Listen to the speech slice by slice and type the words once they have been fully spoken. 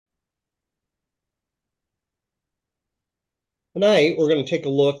Tonight, we're going to take a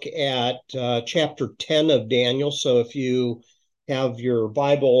look at chapter 10 of Daniel. So, if you have your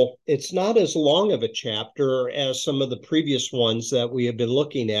Bible, it's not as long of a chapter as some of the previous ones that we have been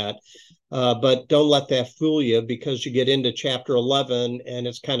looking at. But don't let that fool you because you get into chapter 11 and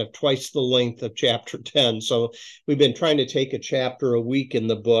it's kind of twice the length of chapter 10. So, we've been trying to take a chapter a week in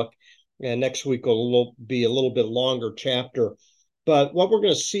the book, and next week will be a little bit longer chapter. But what we're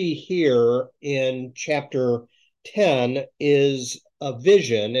going to see here in chapter 10 is a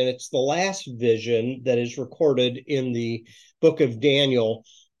vision, and it's the last vision that is recorded in the book of Daniel.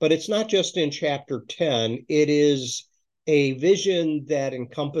 But it's not just in chapter 10, it is a vision that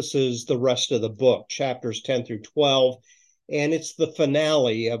encompasses the rest of the book, chapters 10 through 12. And it's the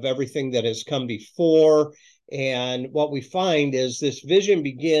finale of everything that has come before. And what we find is this vision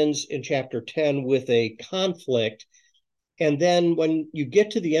begins in chapter 10 with a conflict. And then when you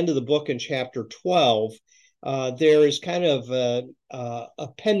get to the end of the book in chapter 12, there is kind of a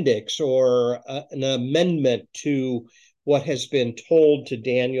appendix or an amendment to what has been told to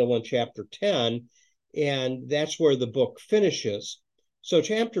Daniel in chapter 10, and that's where the book finishes. So,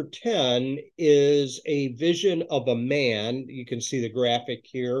 chapter 10 is a vision of a man. You can see the graphic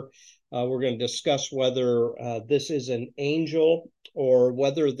here. We're going to discuss whether this is an angel or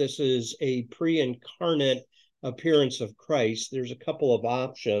whether this is a pre incarnate appearance of Christ. There's a couple of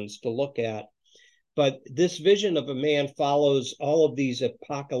options to look at. But this vision of a man follows all of these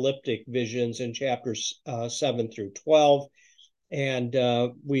apocalyptic visions in chapters 7 through 12. And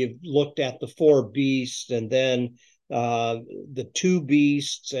we've looked at the four beasts and then the two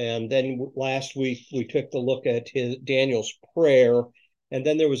beasts. And then last week we took the look at Daniel's prayer. And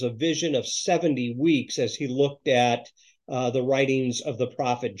then there was a vision of 70 weeks as he looked at the writings of the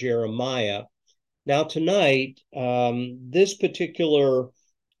prophet Jeremiah. Now, tonight, this particular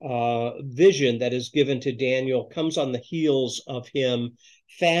vision that is given to Daniel comes on the heels of him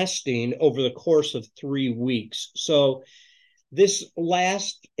fasting over the course of 3 weeks. So, this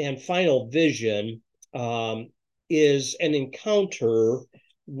last and final vision is an encounter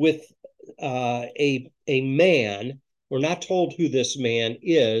with a man. We're not told who this man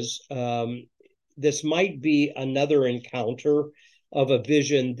is. This might be another encounter of a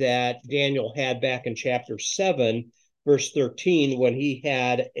vision that Daniel had back in chapter 7, verse 13, when he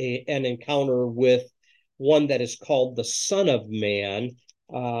had an encounter with one that is called the Son of Man.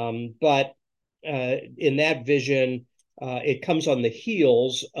 But in that vision, it comes on the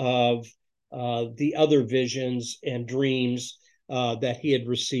heels of the other visions and dreams that he had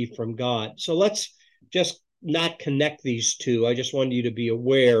received from God. So let's just not connect these two. I just wanted you to be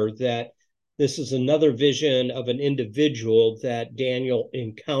aware that this is another vision of an individual that Daniel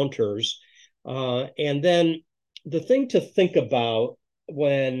encounters. And then the thing to think about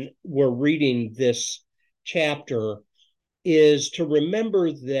when we're reading this chapter is to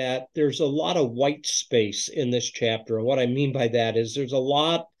remember that there's a lot of white space in this chapter. And what I mean by that is there's a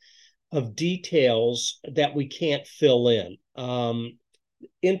lot of details that we can't fill in.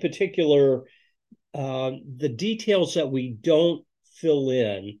 In particular, the details that we don't fill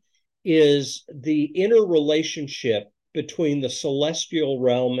in is the interrelationship between the celestial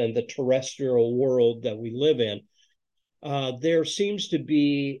realm and the terrestrial world that we live in. There seems to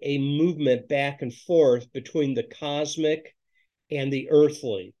be a movement back and forth between the cosmic and the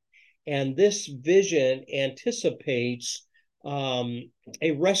earthly. And this vision anticipates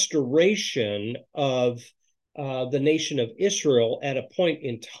a restoration of the nation of Israel at a point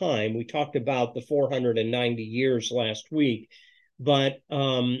in time. We talked about the 490 years last week, but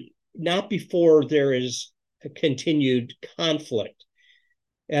not before there is a continued conflict.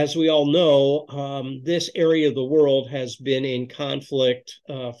 As we all know, this area of the world has been in conflict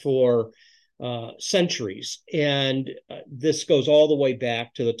for centuries. And this goes all the way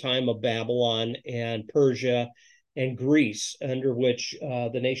back to the time of Babylon and Persia and Greece, under which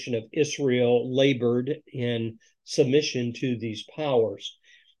the nation of Israel labored in submission to these powers.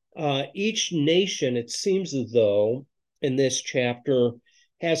 Each nation, it seems as though, in this chapter,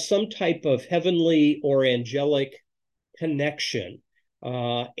 has some type of heavenly or angelic connection.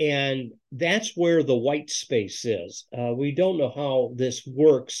 And that's where the white space is. We don't know how this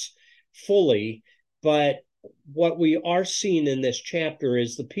works fully, but what we are seeing in this chapter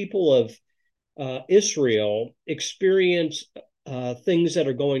is the people of Israel experience things that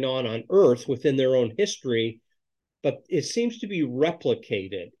are going on earth within their own history, but it seems to be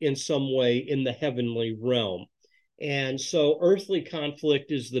replicated in some way in the heavenly realm. And so earthly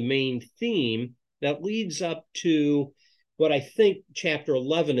conflict is the main theme that leads up to what I think chapter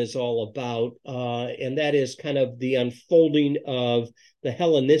 11 is all about, and that is kind of the unfolding of the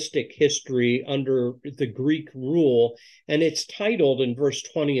Hellenistic history under the Greek rule. And it's titled in verse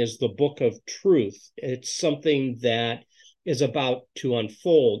 20 as the Book of Truth. It's something that is about to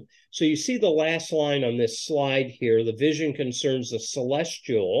unfold. So you see the last line on this slide here. The vision concerns the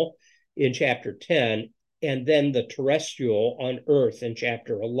celestial in chapter 10, and then the terrestrial on earth in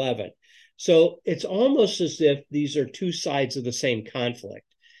chapter 11. So it's almost as if these are two sides of the same conflict,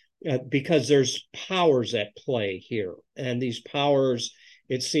 because there's powers at play here. And these powers,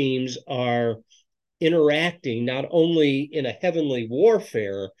 it seems, are interacting not only in a heavenly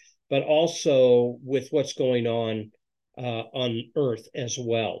warfare, but also with what's going on earth as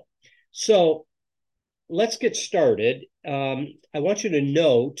well. So let's get started. I want you to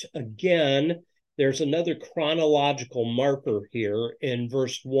note, again, there's another chronological marker here in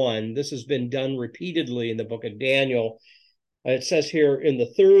verse 1. This has been done repeatedly in the book of Daniel. It says here, in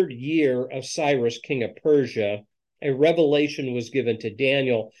the 3rd year of Cyrus, king of Persia, a revelation was given to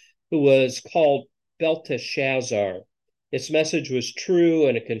Daniel, who was called Belteshazzar. Its message was true,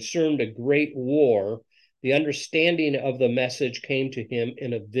 and it concerned a great war. The understanding of the message came to him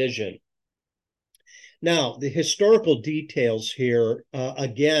in a vision. Now, the historical details here,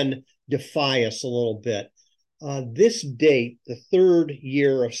 again, defy us a little bit. This date, the 3rd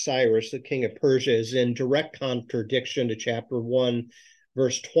year of Cyrus, the king of Persia, is in direct contradiction to chapter 1,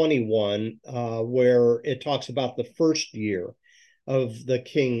 verse 21, where it talks about the 1st year of the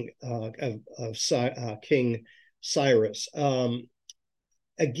king King Cyrus.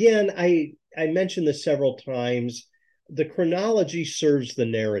 Again, I mentioned this several times. The chronology serves the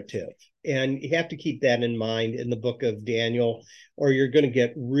narrative, and you have to keep that in mind in the book of Daniel, or you're going to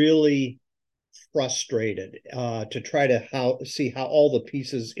get really frustrated to try to see how all the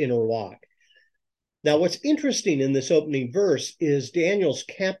pieces interlock. Now, what's interesting in this opening verse is Daniel's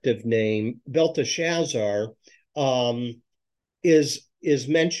captive name, Belteshazzar, is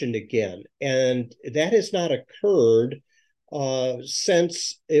mentioned again, and that has not occurred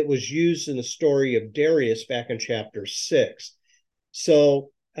since it was used in the story of Darius back in chapter 6.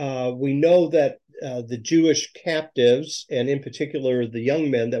 So we know that the Jewish captives, and in particular the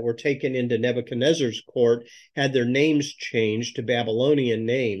young men that were taken into Nebuchadnezzar's court, had their names changed to Babylonian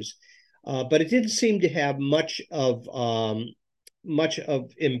names, but it didn't seem to have much of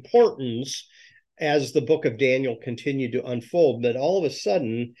importance as the book of Daniel continued to unfold. But all of a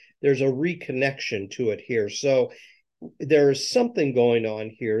sudden, there's a reconnection to it here. So there's something going on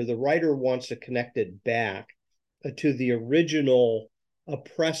here. The writer wants to connect it back to the original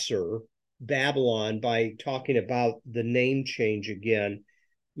oppressor, Babylon, by talking about the name change again.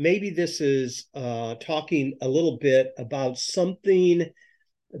 Maybe this is talking a little bit about something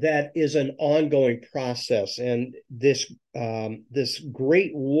that is an ongoing process, and this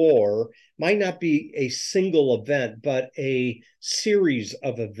great war might not be a single event, but a series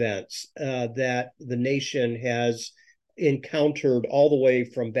of events that the nation has encountered all the way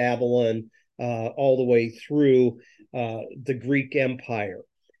from Babylon, all the way through the Greek Empire,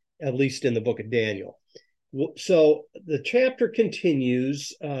 at least in the book of Daniel. So the chapter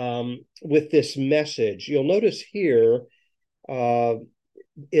continues with this message. You'll notice here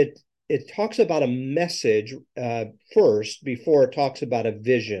it talks about a message first before it talks about a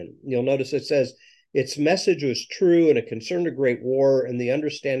vision. You'll notice it says its message was true, and it concerned a great war, and the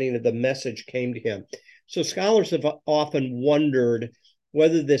understanding of the message came to him. So scholars have often wondered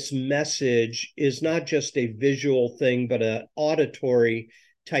whether this message is not just a visual thing, but an auditory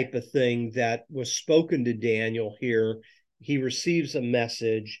type of thing that was spoken to Daniel here. He receives a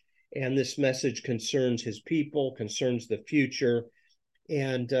message, and this message concerns his people, concerns the future.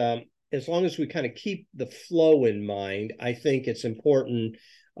 And as long as we kind of keep the flow in mind, I think it's important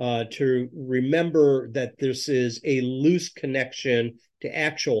to remember that this is a loose connection to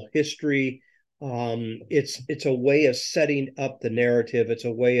actual history. It's a way of setting up the narrative. It's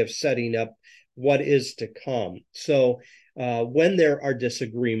a way of setting up what is to come. So when there are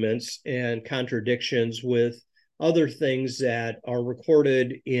disagreements and contradictions with other things that are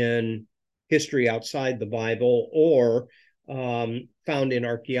recorded in history outside the Bible or found in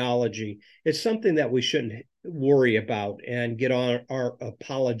archaeology, it's something that we shouldn't worry about and get on our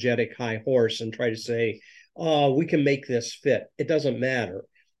apologetic high horse and try to say, oh, we can make this fit. It doesn't matter.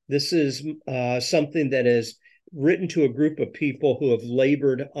 This is something that is written to a group of people who have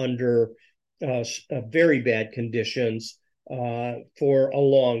labored under very bad conditions for a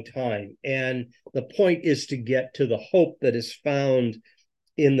long time. And the point is to get to the hope that is found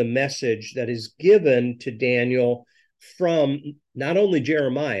in the message that is given to Daniel from not only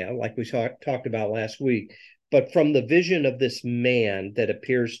Jeremiah, like we talked about last week, but from the vision of this man that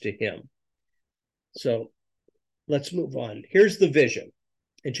appears to him. So let's move on. Here's the vision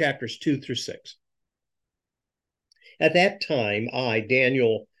in chapters 2 through 6. At that time, I,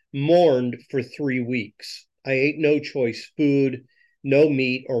 Daniel, mourned for 3 weeks. I ate no choice food, no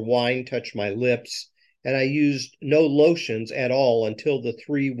meat or wine touched my lips, and I used no lotions at all until the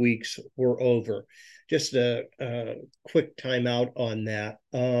 3 weeks were over. Just a quick time out on that.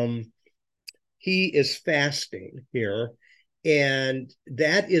 He is fasting here, and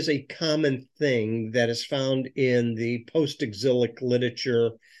that is a common thing that is found in the post-exilic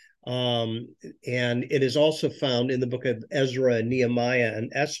literature. And it is also found in the book of Ezra and Nehemiah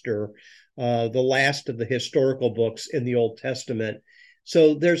and Esther, the last of the historical books in the Old Testament.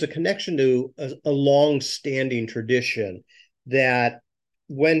 So there's a connection to a long-standing tradition that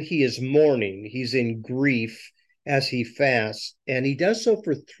when he is mourning, he's in grief as he fasts, and he does so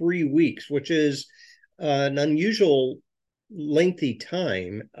for 3 weeks, which is an unusual lengthy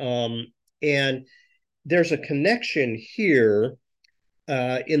time. And there's a connection here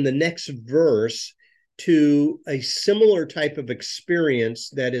in the next verse to a similar type of experience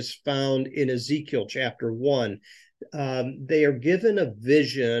that is found in Ezekiel chapter 1. They are given a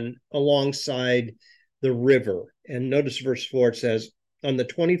vision alongside the river. And notice verse 4, it says, on the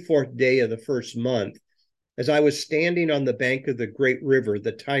 24th day of the first month, as I was standing on the bank of the great river,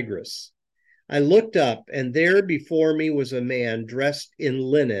 the Tigris, I looked up, and there before me was a man dressed in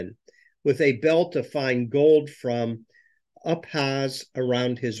linen, with a belt of fine gold from Uphaz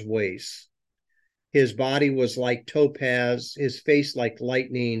around his waist. His body was like topaz, his face like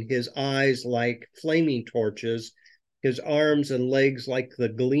lightning, his eyes like flaming torches, his arms and legs like the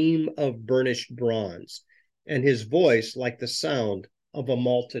gleam of burnished bronze, and his voice like the sound of a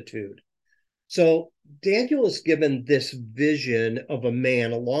multitude. So Daniel is given this vision of a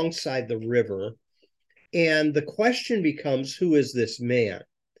man alongside the river, and the question becomes, who is this man?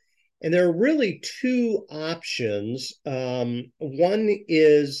 And there are really two options. One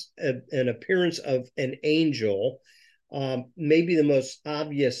is an appearance of an angel. Maybe the most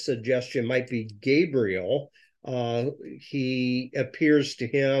obvious suggestion might be Gabriel. He appears to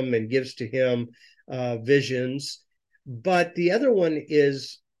him and gives to him visions. But the other one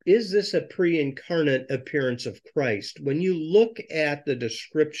is this a pre-incarnate appearance of Christ? When you look at the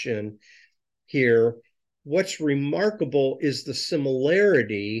description here, what's remarkable is the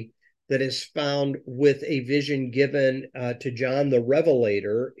similarity that is found with a vision given to John the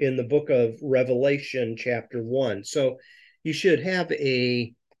Revelator in the book of Revelation, chapter 1. So you should have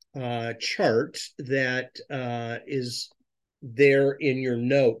a chart that is there in your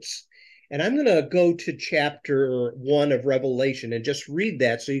notes. And I'm going to go to chapter 1 of Revelation and just read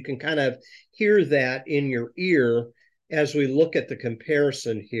that so you can kind of hear that in your ear as we look at the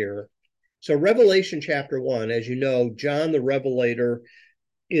comparison here. So Revelation chapter 1, as you know, John the Revelator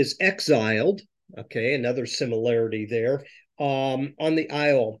is exiled, okay, another similarity there, on the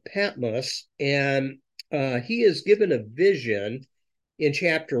Isle of Patmos, and he is given a vision in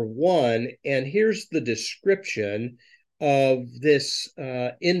chapter 1, and here's the description of this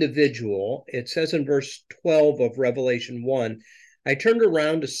individual. It says in verse 12 of Revelation 1, I turned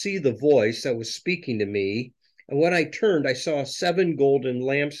around to see the voice that was speaking to me, and when I turned, I saw 7 golden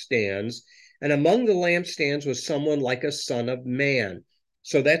lampstands, and among the lampstands was someone like a son of man.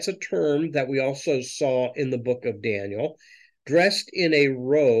 So that's a term that we also saw in the book of Daniel, dressed in a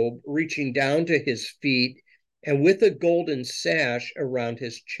robe reaching down to his feet and with a golden sash around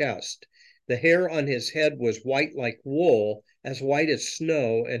his chest. The hair on his head was white like wool, as white as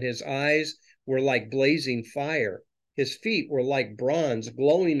snow, and his eyes were like blazing fire. His feet were like bronze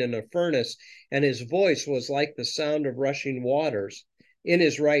glowing in a furnace, and his voice was like the sound of rushing waters. In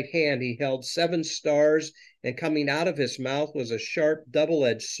his right hand he held 7 stars, and coming out of his mouth was a sharp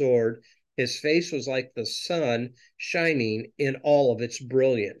double-edged sword. His face was like the sun shining in all of its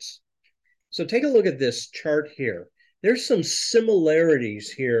brilliance. So take a look at this chart here. There's some similarities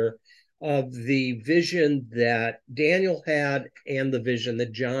here of the vision that Daniel had and the vision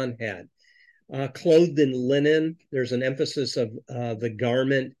that John had. Clothed in linen, there's an emphasis of the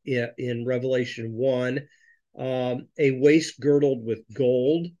garment in Revelation 1. A waist girdled with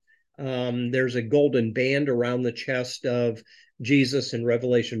gold. There's a golden band around the chest of Jesus in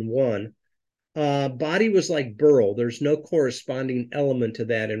Revelation 1. Body was like beryl. There's no corresponding element to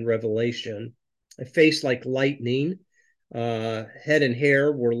that in Revelation. A face like lightning. Head and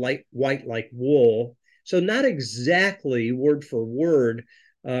hair were white like wool. So not exactly word for word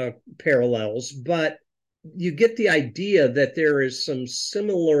parallels, but you get the idea that there is some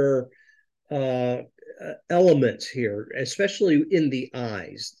similar elements here, especially in the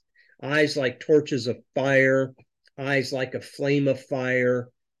eyes. eyes like torches of fire, eyes like a flame of fire,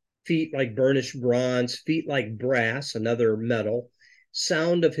 feet like burnished bronze, feet like brass, another metal,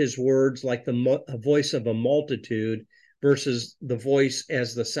 sound of his words like the voice of a multitude versus the voice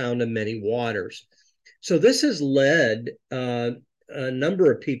as the sound of many waters. So this has led a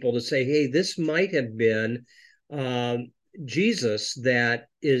number of people to say, hey, this might have been Jesus that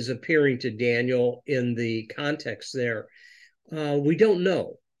is appearing to Daniel in the context there. We don't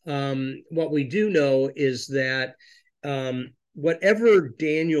know. What we do know is that whatever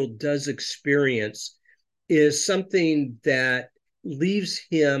Daniel does experience is something that leaves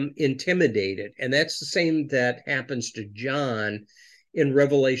him intimidated. And that's the same that happens to John in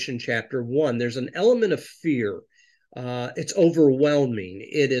Revelation chapter 1. There's an element of fear. It's overwhelming.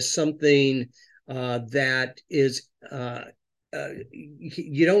 It is something that is,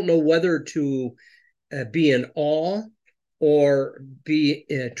 you don't know whether to be in awe or be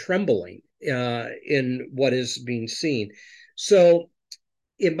trembling in what is being seen. So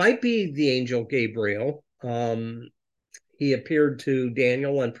it might be the angel Gabriel. He appeared to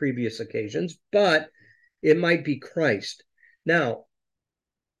Daniel on previous occasions, but it might be Christ. Now,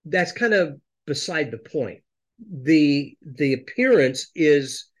 that's kind of beside the point. The appearance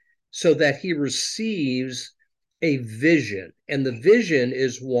is so that he receives a vision, and the vision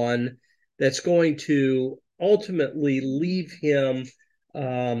is one that's going to ultimately leave him,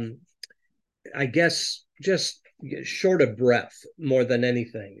 I guess, just short of breath more than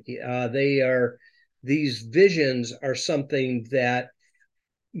anything. These visions are something that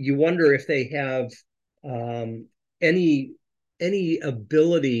you wonder if they have any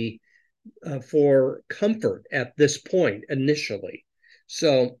ability for comfort at this point initially.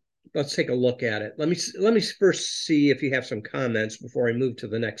 So let's take a look at it. Let me first see if you have some comments before I move to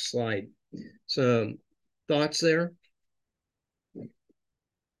the next slide. So thoughts there?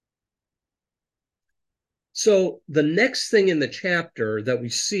 So the next thing in the chapter that we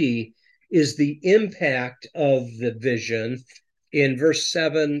see is the impact of the vision in verse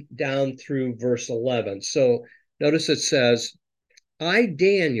 7 down through verse 11. So notice it says, I,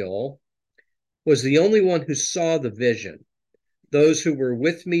 Daniel, was the only one who saw the vision. Those who were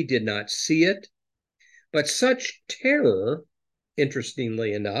with me did not see it, but such terror,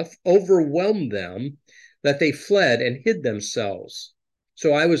 interestingly enough, overwhelmed them that they fled and hid themselves.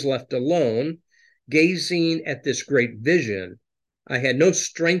 So I was left alone, gazing at this great vision. I had no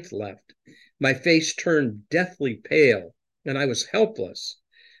strength left. My face turned deathly pale, and I was helpless.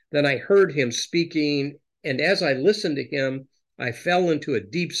 Then I heard him speaking, and as I listened to him, I fell into a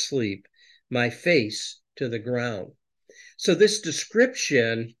deep sleep, my face to the ground. So this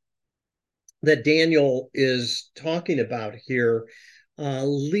description that Daniel is talking about here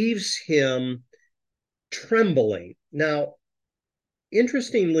leaves him trembling. Now,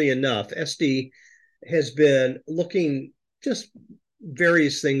 interestingly enough, Esty has been looking just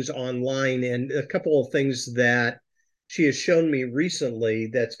various things online, and a couple of things that she has shown me recently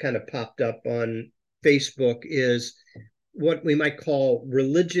that's kind of popped up on Facebook is what we might call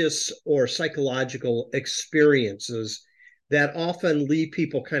religious or psychological experiences that often leave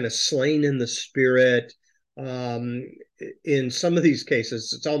people kind of slain in the spirit. In some of these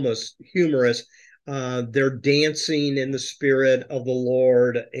cases, it's almost humorous. They're dancing in the spirit of the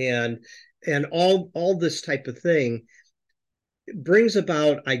Lord, and all this type of thing brings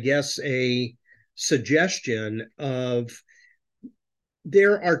about, I guess, a suggestion of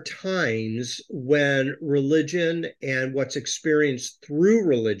there are times when religion and what's experienced through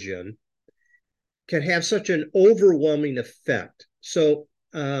religion can have such an overwhelming effect. So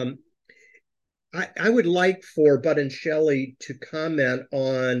I would like for Bud and Shelley to comment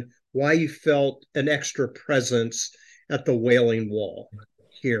on why you felt an extra presence at the Wailing Wall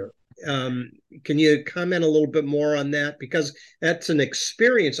here. Can you comment a little bit more on that? Because that's an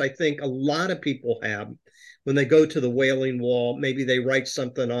experience I think a lot of people have when they go to the Wailing Wall. Maybe they write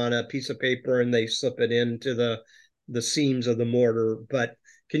something on a piece of paper and they slip it into the seams of the mortar. But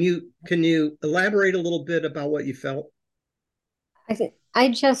can you elaborate a little bit about what you felt? I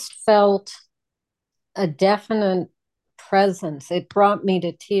just felt a definite presence. It brought me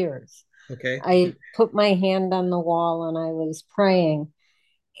to tears. Okay. I put my hand on the wall and I was praying.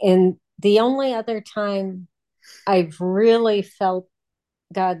 And the only other time I've really felt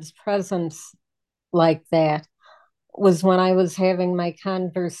God's presence like that was when I was having my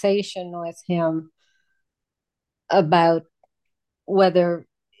conversation with him about whether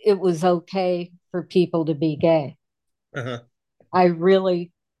it was okay for people to be gay. Uh-huh. I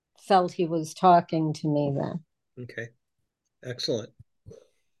really felt he was talking to me then. Okay. Excellent.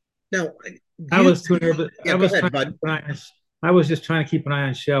 Now, I you, was too nervous. yeah, I go was ahead, trying to Bud. be honest. I was just trying to keep an eye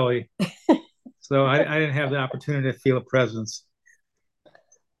on Shelley, so I didn't have the opportunity to feel a presence.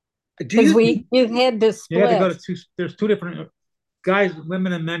 Do Because you? you had to You had to go split to two. There's two different guys,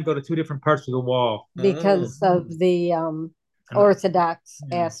 women, and men go to two different parts of the wall. Oh, because of the And Orthodox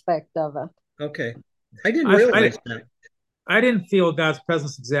yeah, aspect of it. okay. I didn't I, realize I that. I didn't feel God's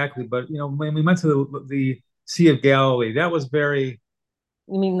presence exactly, but when we went to the Sea of Galilee, that was very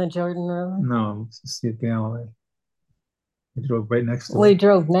You mean the Jordan River? no, it's the Sea of Galilee. We drove right next to it. We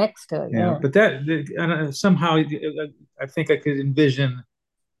drove next to it, Yeah, yeah. but somehow I think I could envision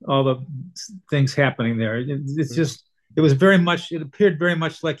all the things happening there. It's just it was very much. It appeared very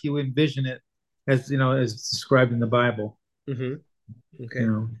much like you envision it as as described in the Bible. Mm-hmm. You Okay.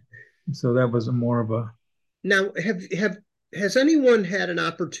 know, so that was more of a Now, have has anyone had an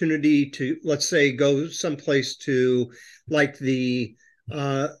opportunity to, let's say, go someplace to like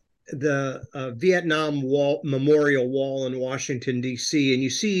uh, the Vietnam Wall Memorial Wall in Washington D.C. and you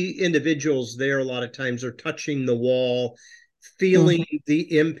see individuals there a lot of times are touching the wall, feeling Mhm.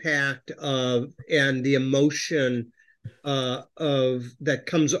 the impact of and the emotion of that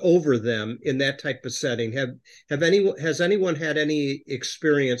comes over them in that type of setting. Have anyone has anyone had any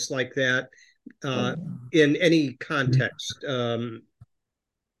experience like that uh, in any context?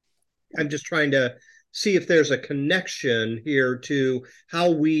 I'm just trying to see if there's a connection here to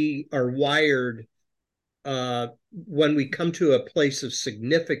how we are wired when we come to a place of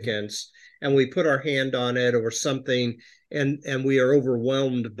significance and we put our hand on it or something, and we are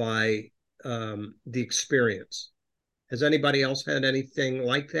overwhelmed by the experience. Has anybody else had anything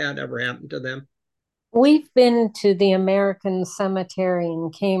like that ever happen to them? We've been to the American Cemetery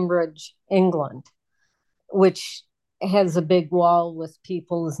in Cambridge, England, which has a big wall with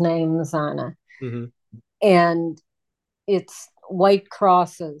people's names on it. Mm-hmm. And it's white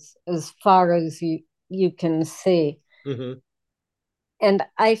crosses as far as you can see. Mm-hmm. And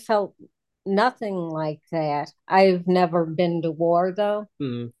I felt nothing like that. I've never been to war though.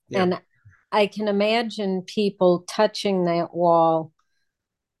 Mm-hmm. Yeah. And I can imagine people touching that wall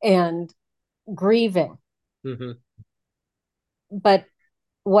and grieving. Mm-hmm. But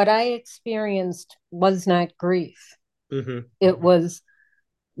what I experienced was not grief, Mm-hmm. it was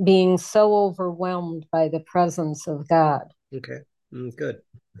being so overwhelmed by the presence of God. Okay. Good.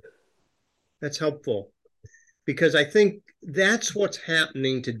 That's helpful because I think that's what's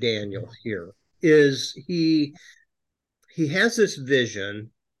happening to Daniel here is he has this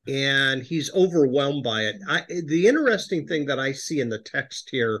vision and he's overwhelmed by it. The interesting thing that I see in the text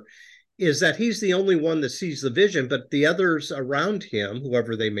here is that he's the only one that sees the vision, but the others around him,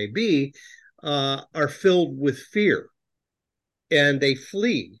 whoever they may be, are filled with fear and they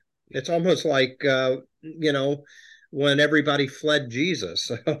flee. It's almost like when everybody fled Jesus.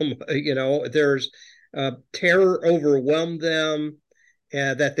 There's terror overwhelmed them,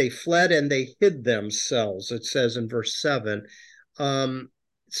 that they fled and they hid themselves. It says in verse 7. Um,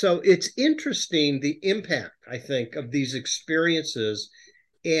 so it's interesting the impact I think of these experiences,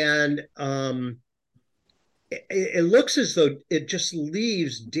 and it looks as though it just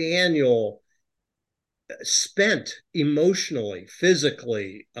leaves Daniel spent emotionally,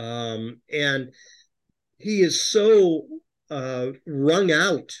 physically, and he is so wrung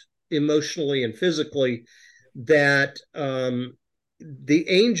out emotionally and physically that the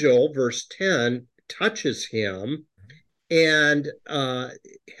angel, verse 10, touches him and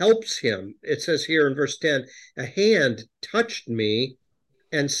helps him. It says here in verse 10, a hand touched me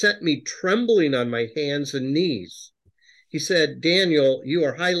and set me trembling on my hands and knees. He said, Daniel, you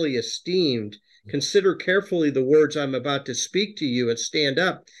are highly esteemed. Consider carefully the words I'm about to speak to you and stand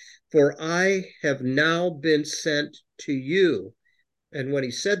up, for I have now been sent to you. And when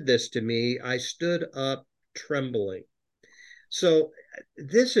he said this to me, I stood up trembling. So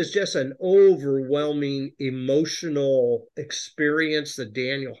this is just an overwhelming emotional experience that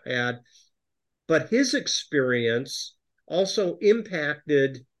Daniel had, but his experience also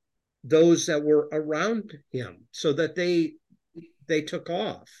impacted those that were around him so that they took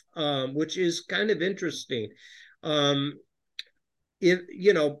off, which is kind of interesting. Um, if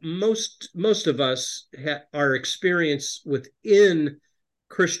most of us our experience within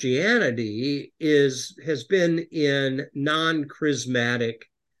Christianity is has been in non-charismatic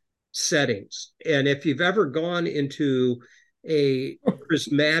settings, and if you've ever gone into a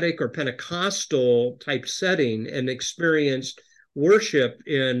charismatic or Pentecostal type setting and experienced worship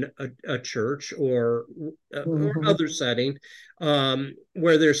in a church or Mhm. other setting,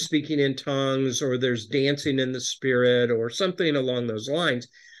 where there's speaking in tongues or there's dancing in the spirit or something along those lines,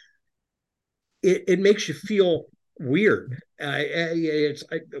 it makes you feel weird. It's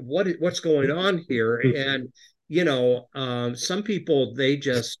what's going on here, and some people,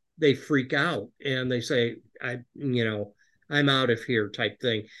 they freak out and they say, I'm out of here type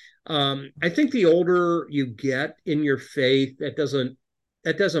thing. I think the older you get in your faith, that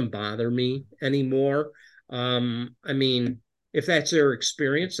doesn't bother me anymore. I mean, if that's their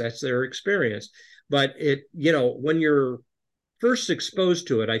experience, that's their experience. But when you're first exposed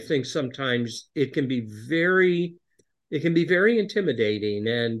to it, I think sometimes it can be very intimidating,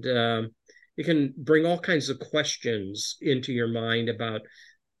 and it can bring all kinds of questions into your mind about,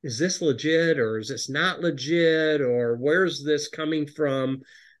 is this legit or is this not legit, or where's this coming from,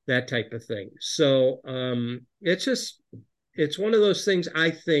 that type of thing. So it's one of those things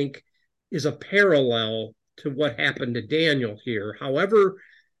I think is a parallel to what happened to Daniel here. However,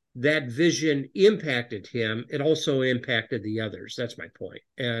 that vision impacted him, it also impacted the others. That's my point.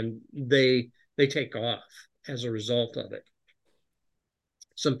 And they take off as a result of it.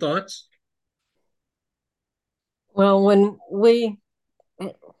 Some thoughts? Well, when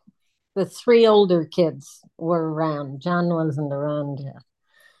the three older kids were around, John wasn't around yet.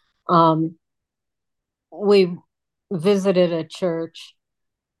 We visited a church,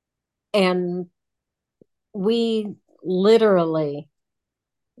 and we literally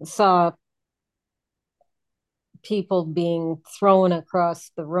saw people being thrown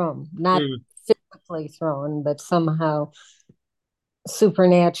across the room, not physically thrown, but somehow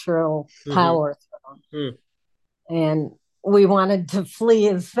supernatural power thrown. And we wanted to flee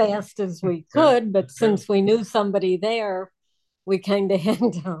as fast as we could, but since we knew somebody there, we kind of had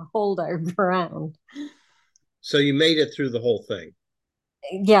to hold our ground. So you made it through the whole thing?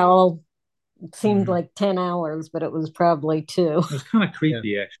 Yeah, well, it seemed like 10 hours, but it was probably 2. It was kind of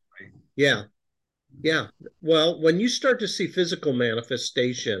creepy, actually. Yeah. Yeah. Well, when you start to see physical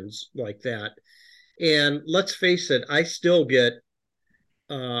manifestations like that, and let's face it, I still get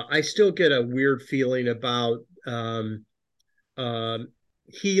a weird feeling about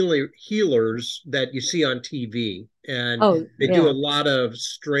healers that you see on TV, and they do a lot of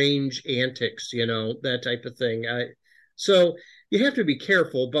strange antics, that type of thing. So you have to be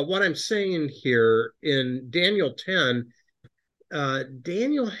careful. But what I'm saying here in Daniel 10,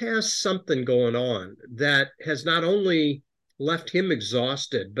 Daniel has something going on that has not only left him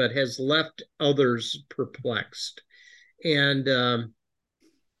exhausted, but has left others perplexed. And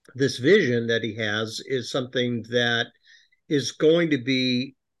this vision that he has is something that is going to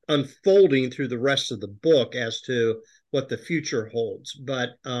be unfolding through the rest of the book as to what the future holds.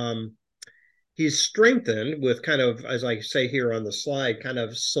 But he's strengthened with kind of, as I say here on the slide, kind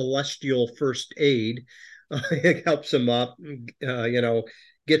of celestial first aid. It helps him up,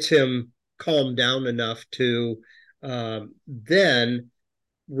 gets him calmed down enough to then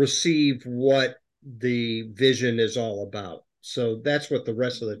receive what the vision is all about. So that's what the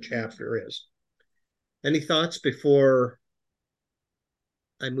rest of the chapter is. Any thoughts before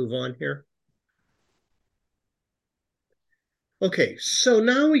I move on here? Okay, so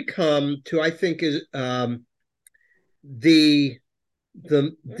now we come to, I think, is the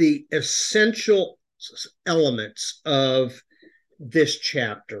essential elements of this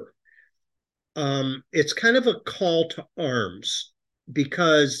chapter. It's kind of a call to arms,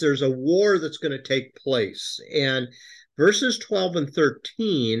 because there's a war that's going to take place, and verses 12 and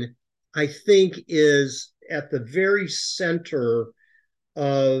 13, I think, is at the very center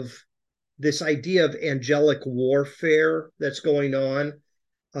of this idea of angelic warfare that's going on.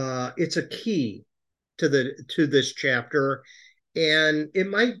 It's a key to this chapter, and it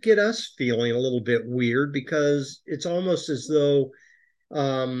might get us feeling a little bit weird, because it's almost as though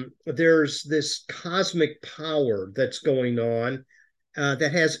there's this cosmic power that's going on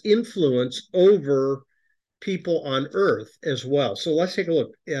that has influence over people on earth as well. So let's take a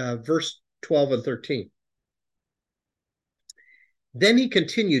look, verse 12 and 13. Then he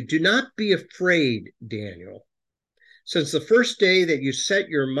continued, "Do not be afraid, Daniel. Since the first day that you set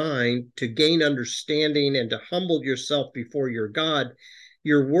your mind to gain understanding and to humble yourself before your God,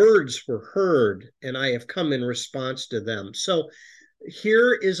 your words were heard, and I have come in response to them." So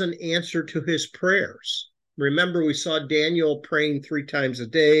here is an answer to his prayers. Remember, we saw Daniel praying 3 times a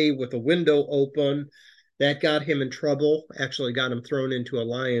day with a window open. That got him in trouble, actually got him thrown into a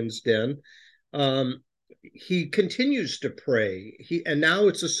lion's den. He continues to pray. And now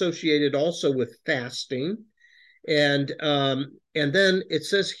it's associated also with fasting. And then it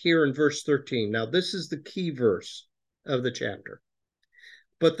says here in verse 13, now this is the key verse of the chapter.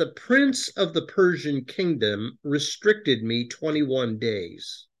 "But the prince of the Persian kingdom restricted me 21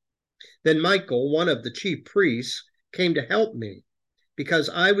 days. Then Michael, one of the chief priests, came to help me, because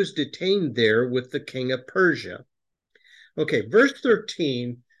I was detained there with the king of Persia." Okay, verse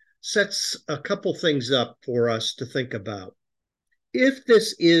 13 sets a couple things up for us to think about. If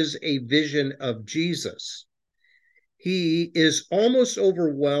this is a vision of Jesus, he is almost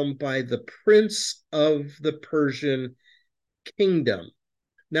overwhelmed by the prince of the Persian kingdom.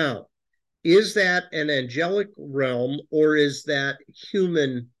 Now, is that an angelic realm or is that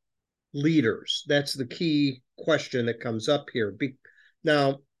human leaders? That's the key question that comes up here.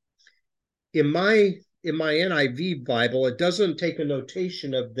 Now, in my NIV Bible, it doesn't take a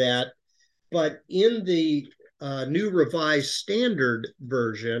notation of that, but in the New Revised Standard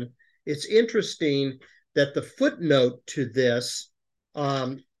Version, it's interesting that the footnote to this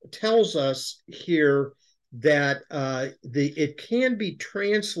tells us here that it can be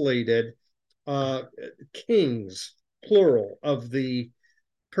translated kings, plural, of the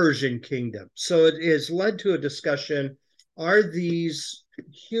Persian kingdom. So it has led to a discussion, are these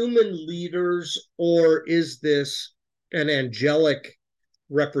human leaders or is this an angelic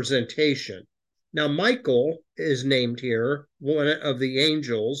representation? Now, Michael is named here, one of the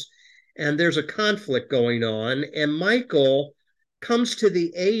angels, and there's a conflict going on, and Michael comes to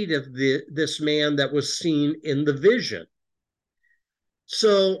the aid of this man that was seen in the vision.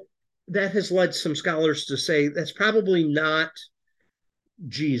 So that has led some scholars to say that's probably not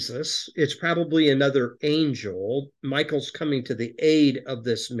Jesus. It's probably another angel. Michael's coming to the aid of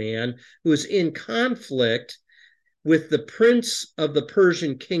this man who is in conflict with the prince of the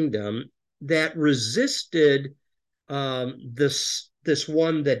Persian kingdom that resisted this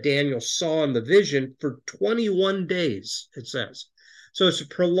one that Daniel saw in the vision for 21 days, it says. So it's a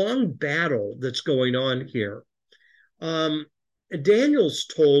prolonged battle that's going on here. Daniel's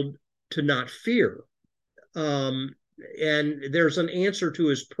told to not fear. And there's an answer to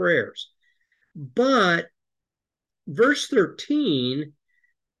his prayers. But verse 13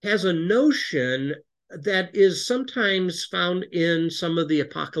 has a notion that is sometimes found in some of the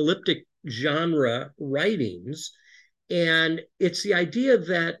apocalyptic genre writings. And it's the idea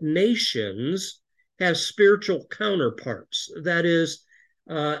that nations have spiritual counterparts, that is,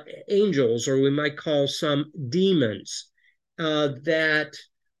 angels, or we might call some demons, that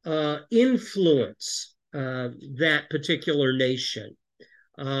influence that particular nation.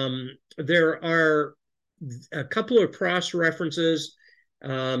 There are a couple of cross references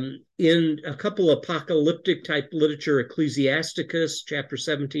in a couple of apocalyptic type literature, Ecclesiasticus, chapter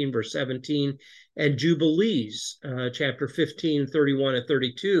 17, verse 17, and Jubilees, chapter 15, 31 and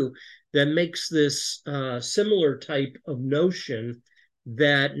 32, that makes this similar type of notion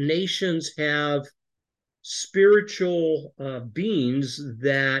that nations have spiritual beings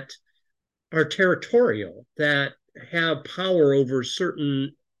that are territorial, that have power over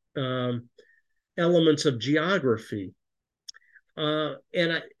certain elements of geography. My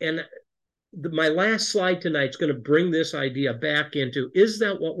last slide tonight is going to bring this idea back into, is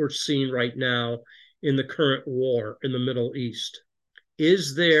that what we're seeing right now in the current war in the Middle East?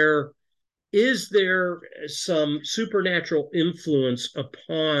 Is there some supernatural influence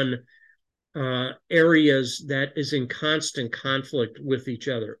upon areas that is in constant conflict with each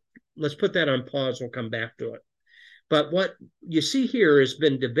other? Let's put that on pause. We'll come back to it. But what you see here has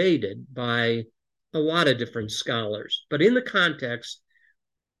been debated by a lot of different scholars. But in the context,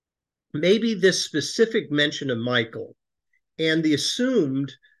 maybe this specific mention of Michael and the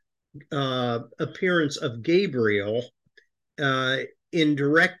assumed appearance of Gabriel in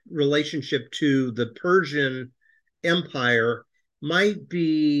direct relationship to the Persian Empire might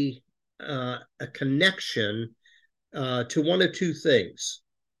be a connection to one of two things.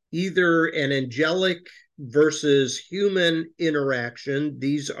 Either an angelic versus human interaction.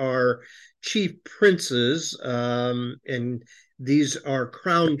 These are chief princes, and these are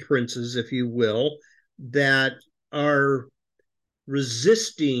crown princes, if you will, that are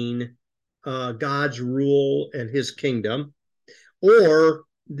resisting God's rule and his kingdom, or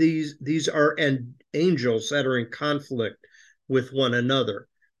these are angels that are in conflict with one another.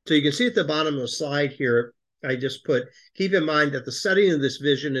 So you can see at the bottom of the slide here, I just put, keep in mind that the setting of this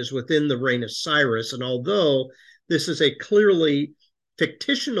vision is within the reign of Cyrus. And although this is a clearly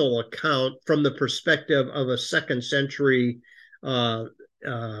fictional account from the perspective of a 2nd century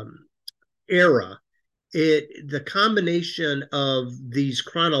era, the combination of these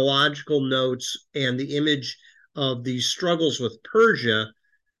chronological notes and the image of these struggles with Persia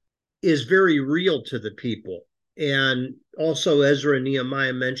is very real to the people. And also Ezra and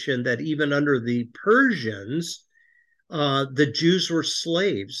Nehemiah mentioned that even under the Persians, the Jews were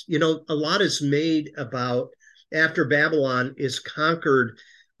slaves. You know, a lot is made about after Babylon is conquered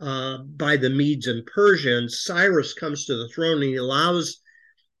by the Medes and Persians, Cyrus comes to the throne and he allows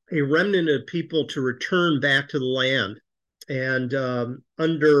a remnant of people to return back to the land. And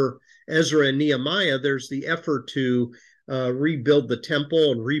under Ezra and Nehemiah, there's the effort to rebuild the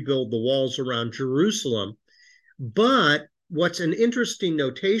temple and rebuild the walls around Jerusalem. But what's an interesting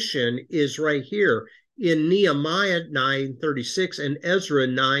notation is right here in Nehemiah 9:36 and Ezra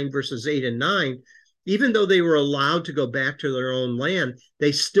 9 verses 8 and 9. Even though they were allowed to go back to their own land,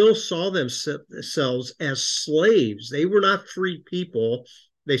 they still saw themselves as slaves. They were not free people.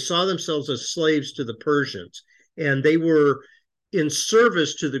 They saw themselves as slaves to the Persians, and they were in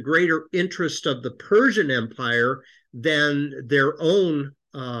service to the greater interest of the Persian Empire than their own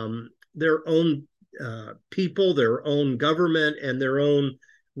people, their own government, and their own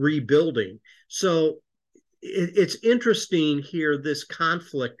rebuilding. So it's interesting here, this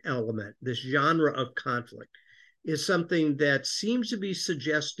conflict element, this genre of conflict, is something that seems to be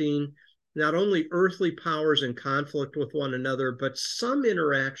suggesting not only earthly powers in conflict with one another, but some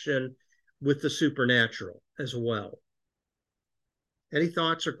interaction with the supernatural as well. Any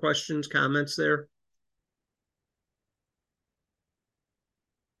thoughts or questions, comments there?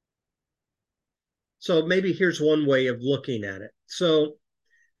 So maybe here's one way of looking at it. So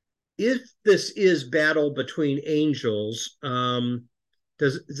if this is battle between angels,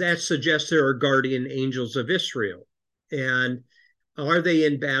 does that suggest there are guardian angels of Israel? And are they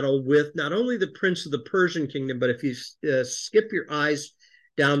in battle with not only the prince of the Persian kingdom, but if you skip your eyes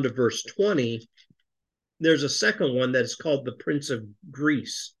down to verse 20, there's a second one that's called the Prince of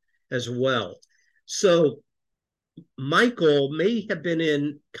Greece as well. So Michael may have been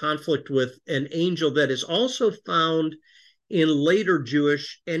in conflict with an angel that is also found in later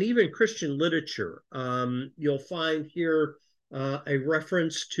Jewish and even Christian literature. You'll find here a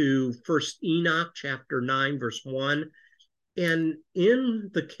reference to First Enoch chapter 9, verse 1. And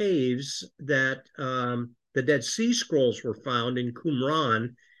in the caves that the Dead Sea Scrolls were found in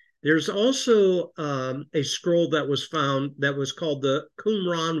Qumran, there's also a scroll that was found that was called the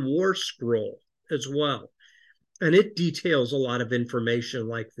Qumran War Scroll as well. And it details a lot of information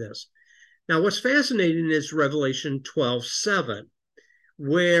like this. Now, what's fascinating is Revelation 12:7,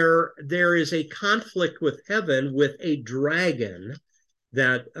 where there is a conflict with heaven with a dragon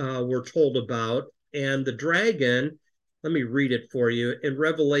that we're told about. And the dragon, let me read it for you. In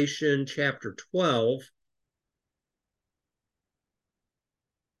Revelation chapter 12,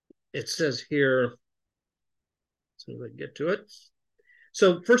 it says here, so let me get to it.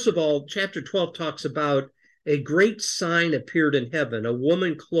 So first of all, chapter 12 talks about a great sign appeared in heaven, a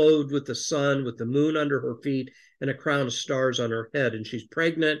woman clothed with the sun, with the moon under her feet, and a crown of stars on her head. And she's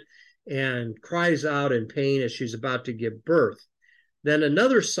pregnant and cries out in pain as she's about to give birth. Then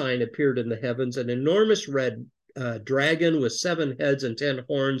another sign appeared in the heavens, an enormous red dragon with 7 heads and 10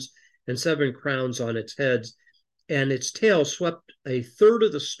 horns and 7 crowns on its heads. And its tail swept a third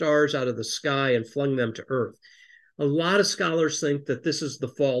of the stars out of the sky and flung them to earth. A lot of scholars think that this is the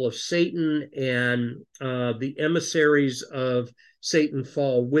fall of Satan, and the emissaries of Satan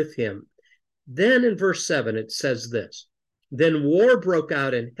fall with him. Then in verse 7, it says this: Then war broke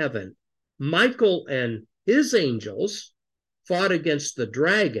out in heaven. Michael and his angels fought against the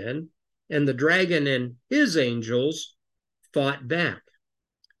dragon, and the dragon and his angels fought back.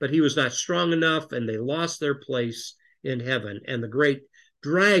 But he was not strong enough, and they lost their place in heaven. And the great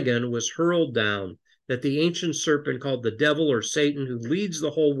dragon was hurled down, that the ancient serpent called the devil or Satan, who leads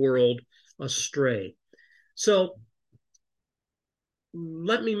the whole world astray. So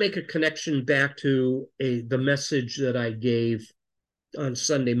let me make a connection back to the message that I gave on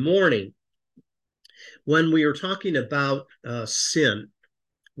Sunday morning when we were talking about sin.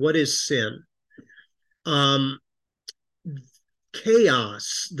 What is sin?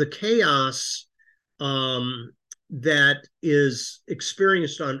 Chaos, the chaos that is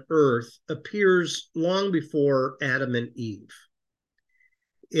experienced on earth appears long before Adam and Eve.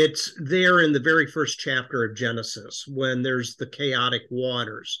 It's there in the very first chapter of Genesis when there's the chaotic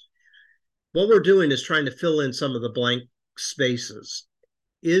waters. What we're doing is trying to fill in some of the blank spaces.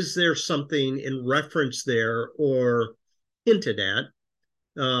 Is there something in reference there or hinted at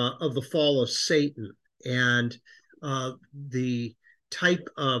of the fall of Satan and the type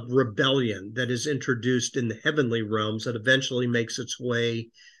of rebellion that is introduced in the heavenly realms that eventually makes its way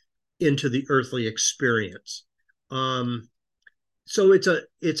into the earthly experience? So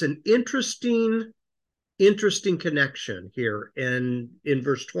it's an interesting connection here. And in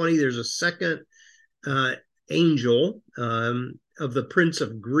verse 20, there's a second angel of the Prince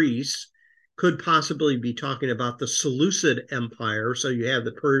of Greece, could possibly be talking about the Seleucid Empire. So you have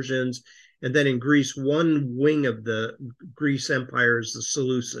the Persians, and then in Greece, one wing of the Greece Empire is the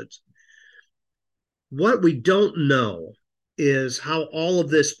Seleucids. What we don't know is how all of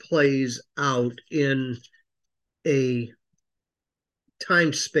this plays out in a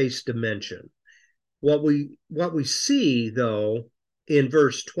time-space dimension. What we see, though, in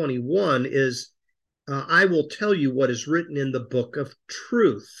verse 21 is, I will tell you what is written in the book of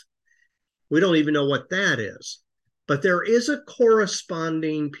truth. We don't even know what that is. But there is a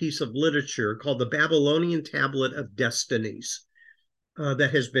corresponding piece of literature called the Babylonian Tablet of Destinies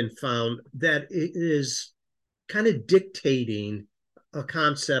that has been found that is kind of dictating a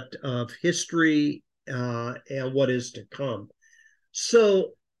concept of history and what is to come.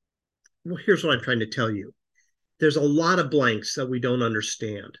 So here's what I'm trying to tell you. There's a lot of blanks that we don't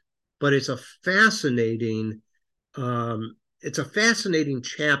understand, but it's a fascinating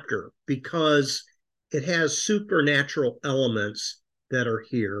chapter because it has supernatural elements that are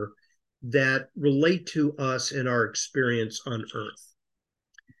here that relate to us in our experience on earth.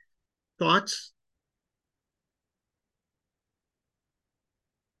 Thoughts?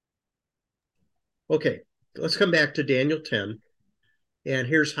 Okay, let's come back to Daniel 10. And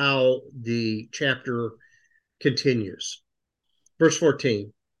here's how the chapter continues. Verse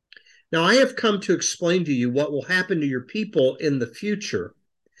 14. Now I have come to explain to you what will happen to your people in the future,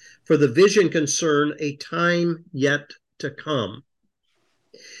 for the vision concern a time yet to come.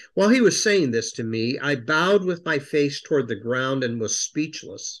 While he was saying this to me, I bowed with my face toward the ground and was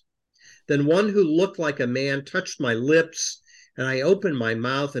speechless. Then one who looked like a man touched my lips, and I opened my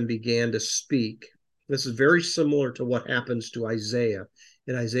mouth and began to speak. This is very similar to what happens to Isaiah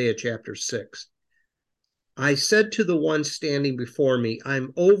in Isaiah chapter 6. I said to the one standing before me, I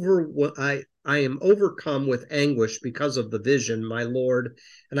am overcome with anguish because of the vision, my Lord,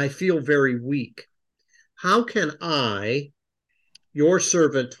 and I feel very weak. How can I, your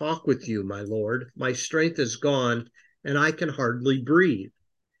servant, talk with you, my Lord? My strength is gone, and I can hardly breathe.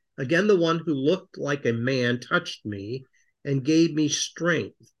 Again, the one who looked like a man touched me and gave me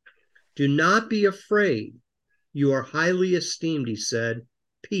strength. Do not be afraid. You are highly esteemed, he said.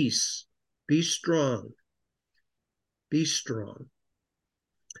 Peace, be strong. Be strong.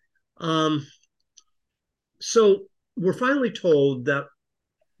 So we're finally told that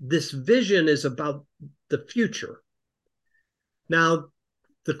this vision is about the future. Now,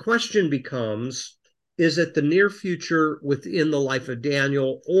 the question becomes, is it the near future within the life of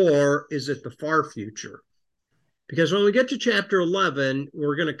Daniel, or is it the far future? Because when we get to chapter 11,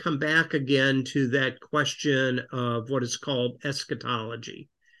 we're going to come back again to that question of what is called eschatology,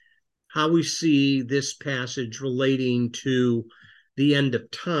 how we see this passage relating to the end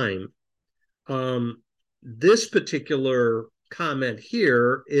of time. This particular comment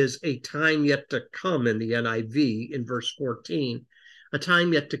here is a time yet to come in the NIV in verse 14, a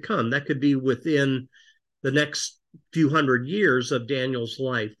time yet to come. That could be within the next few hundred years of Daniel's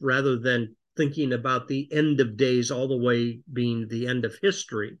life, rather than thinking about the end of days all the way being the end of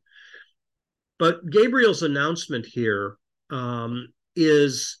history. But Gabriel's announcement here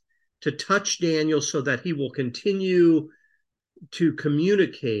is to touch Daniel so that he will continue to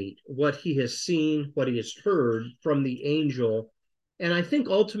communicate what he has seen, what he has heard from the angel. And I think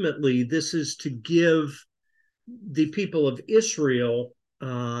ultimately this is to give the people of Israel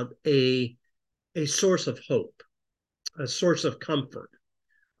a source of hope, a source of comfort.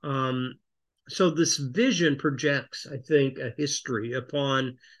 So this vision projects, I think, a history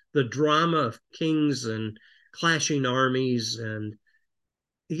upon the drama of kings and clashing armies, and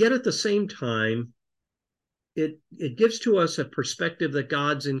yet at the same time, it gives to us a perspective that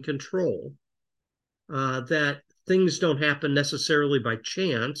God's in control, that things don't happen necessarily by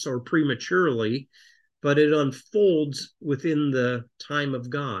chance or prematurely, but it unfolds within the time of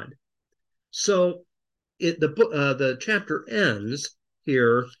God. So the chapter ends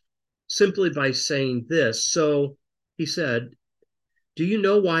here simply by saying this. So he said, do you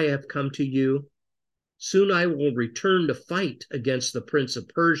know why I have come to you? Soon I will return to fight against the prince of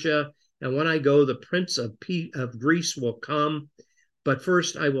Persia, and when I go, the prince of Greece will come. But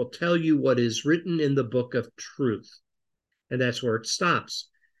first I will tell you what is written in the book of truth. And that's where it stops.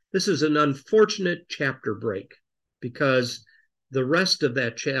 This is an unfortunate chapter break, because the rest of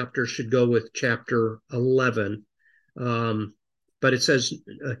that chapter should go with chapter 11. But it says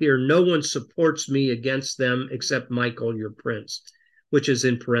here, no one supports me against them except Michael, your prince, which is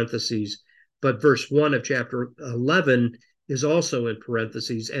in parentheses. But verse 1 of chapter 11 is also in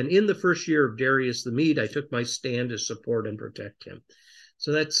parentheses. And in the first year of Darius the Mede, I took my stand to support and protect him.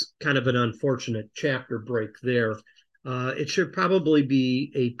 So that's kind of an unfortunate chapter break there. It should probably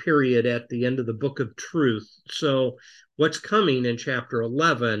be a period at the end of the book of truth. So what's coming in chapter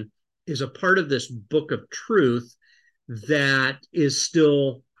 11 is a part of this book of truth that is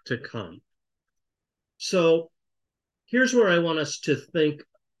still to come. So here's where I want us to think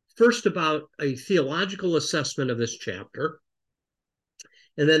first about a theological assessment of this chapter,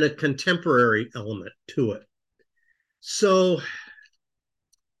 and then a contemporary element to it. So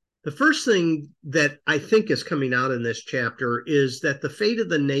the first thing that I think is coming out in this chapter is that the fate of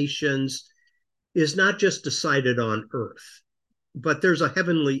the nations is not just decided on earth, but there's a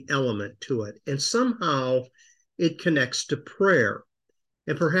heavenly element to it. And somehow it connects to prayer.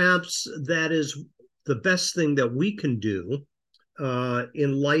 And perhaps that is the best thing that we can do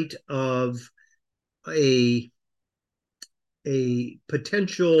in light of a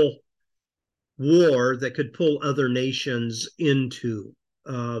potential war that could pull other nations into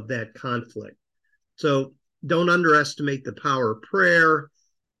that conflict. So don't underestimate the power of prayer,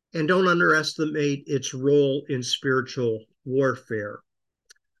 and don't underestimate its role in spiritual warfare.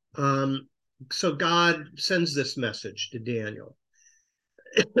 So God sends this message to Daniel.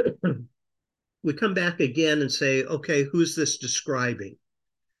 We come back again and say, okay, who's this describing?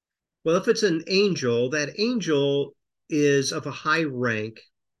 Well, if it's an angel, that angel is of a high rank,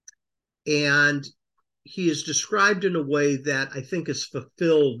 and he is described in a way that I think is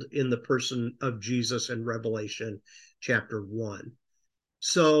fulfilled in the person of Jesus in Revelation chapter 1.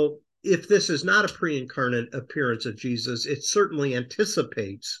 So if this is not a pre-incarnate appearance of Jesus, it certainly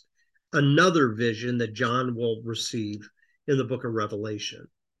anticipates another vision that John will receive in the book of Revelation.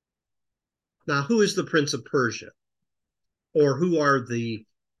 Now, who is the Prince of Persia? Or who are the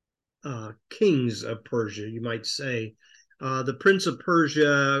kings of Persia, you might say? The Prince of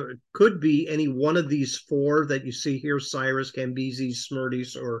Persia could be any one of these four that you see here: Cyrus, Cambyses,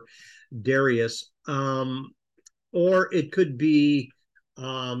 Smerdis, or Darius. Or it could be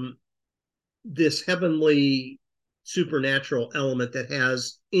this heavenly supernatural element that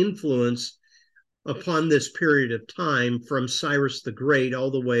has influence upon this period of time from Cyrus the Great all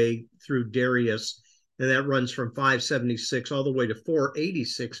the way through Darius, and that runs from 576 all the way to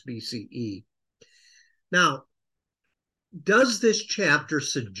 486 BCE. Now, does this chapter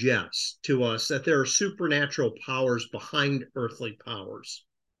suggest to us that there are supernatural powers behind earthly powers?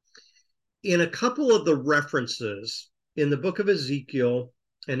 In a couple of the references in the book of Ezekiel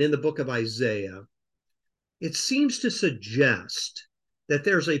and in the book of Isaiah, it seems to suggest that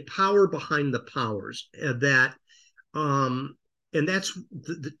there's a power behind the powers, and that's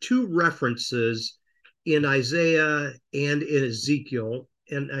the two references in Isaiah and in Ezekiel.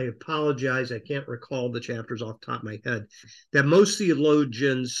 And I apologize, I can't recall the chapters off the top of my head, that most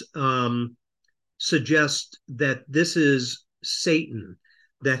theologians suggest that this is Satan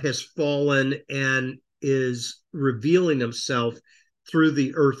that has fallen and is revealing himself through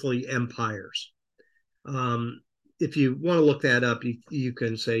the earthly empires. If you want to look that up, you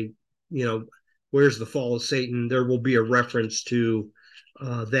can say, where's the fall of Satan? There will be a reference to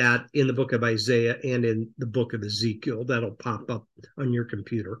that in the book of Isaiah and in the book of Ezekiel. That'll pop up on your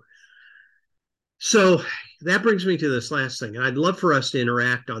computer. So that brings me to this last thing, and I'd love for us to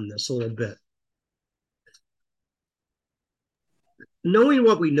interact on this a little bit. Knowing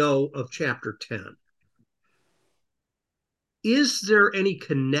what we know of chapter 10, is there any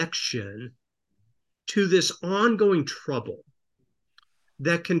connection to this ongoing trouble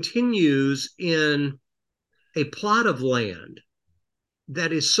that continues in a plot of land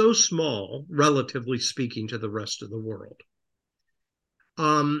that is so small, relatively speaking, to the rest of the world?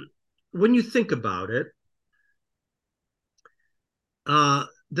 When you think about it,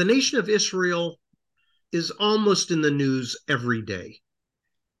 the nation of Israel is almost in the news every day.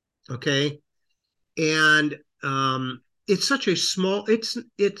 Okay? And it's such a small,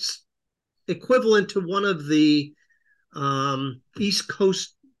 it's equivalent to one of the East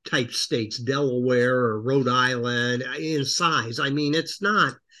Coast type states, Delaware or Rhode Island, in size. I mean, it's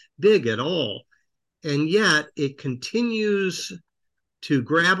not big at all. And yet it continues to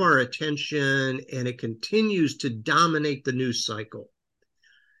grab our attention, and it continues to dominate the news cycle.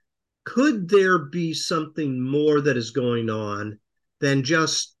 Could there be something more that is going on than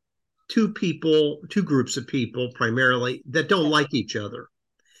just two groups of people primarily that don't like each other?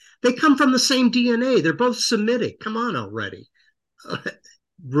 They come from the same DNA. They're both Semitic. Come on already.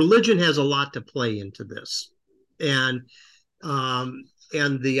 Religion has a lot to play into this. And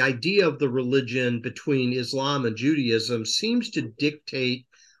the idea of the religion between Islam and Judaism seems to dictate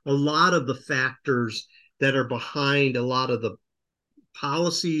a lot of the factors that are behind a lot of the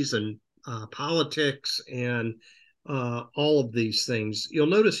policies and politics and all of these things. You'll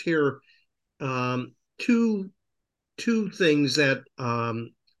notice here two things that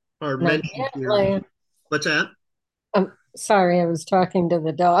are mentioned here. What's that? I'm sorry, I was talking to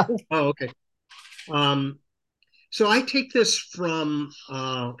the dog. Oh, okay. So I take this from,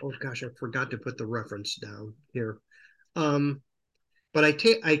 oh gosh, I forgot to put the reference down here. But I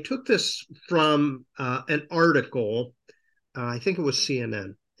took this from an article I think it was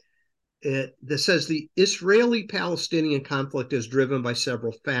CNN. That says the Israeli-Palestinian conflict is driven by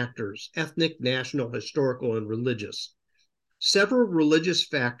several factors: ethnic, national, historical, and religious. Several religious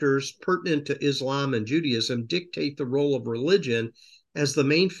factors pertinent to Islam and Judaism dictate the role of religion as the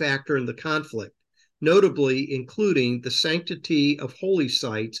main factor in the conflict, notably including the sanctity of holy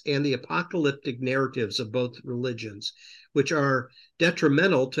sites and the apocalyptic narratives of both religions, which are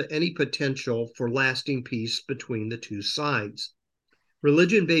detrimental to any potential for lasting peace between the two sides.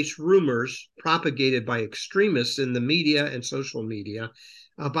 Religion-based rumors propagated by extremists in the media and social media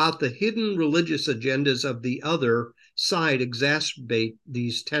about the hidden religious agendas of the other side exacerbate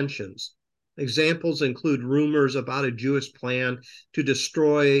these tensions. Examples include rumors about a Jewish plan to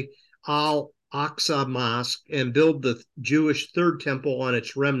destroy Al-Aqsa Mosque and build the Jewish Third Temple on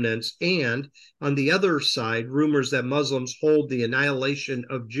its remnants, and on the other side, rumors that Muslims hold the annihilation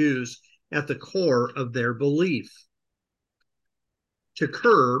of Jews at the core of their belief. To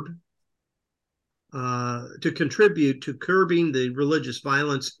contribute to curbing the religious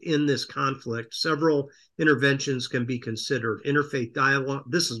violence in this conflict, several interventions can be considered. Interfaith dialogue,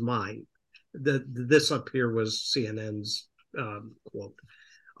 this is mine. This up here was CNN's quote.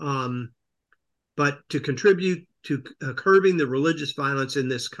 But to contribute to curbing the religious violence in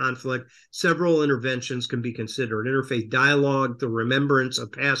this conflict, several interventions can be considered. Interfaith dialogue, the remembrance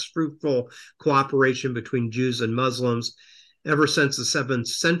of past fruitful cooperation between Jews and Muslims ever since the 7th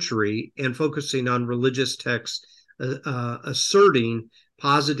century, and focusing on religious texts asserting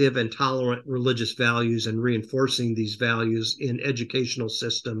positive and tolerant religious values and reinforcing these values in educational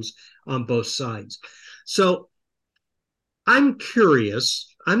systems on both sides. So I'm curious.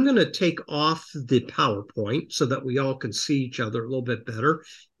 I'm going to take off the PowerPoint so that we all can see each other a little bit better.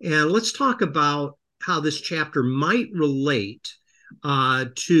 And let's talk about how this chapter might relate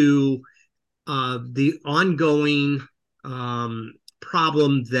to the ongoing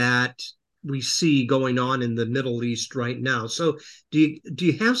problem that we see going on in the Middle East right now. So do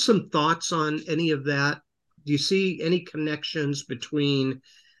you have some thoughts on any of that? Do you see any connections between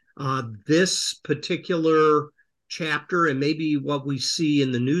this particular chapter and maybe what we see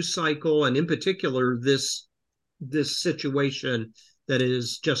in the news cycle, and in particular this situation that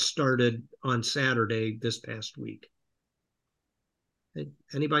is just started on Saturday this past week?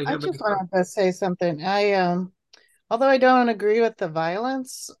 Anybody have I just wanted to say something. Although I don't agree with the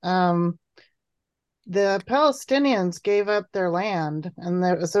violence, the Palestinians gave up their land, and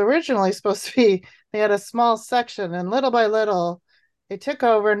it was originally supposed to be, they had a small section, and little by little they took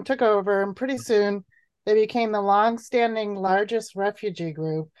over, and pretty soon they became the long-standing largest refugee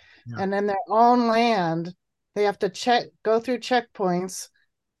group. Yeah. And in their own land, they have to go through checkpoints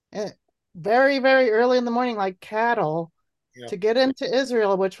very, very early in the morning, like cattle, yeah, to get into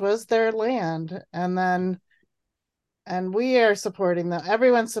Israel, which was their land. And we are supporting them.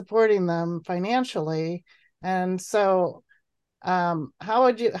 Everyone's supporting them financially. And so how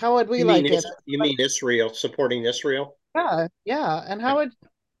would we like it? You mean Israel supporting Israel? Yeah. And how would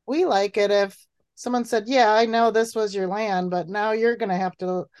we like it if someone said, yeah, I know this was your land, but now you're going to have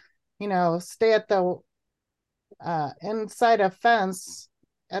to, stay at the inside a fence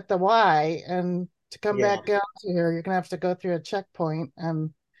at the Y, and to come back out to here, you're going to have to go through a checkpoint.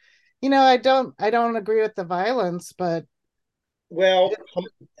 And I don't agree with the violence, but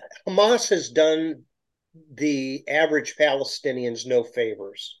Hamas has done the average Palestinians no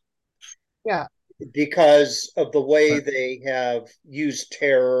favors. Yeah. Because of the way they have used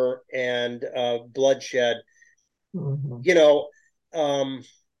terror and bloodshed. Mm-hmm.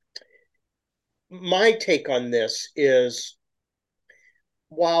 My take on this is,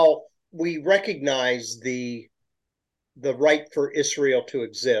 while we recognize the right for Israel to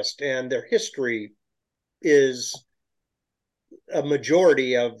exist, and their history is a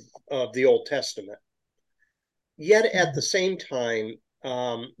majority of the Old Testament, yet at the same time,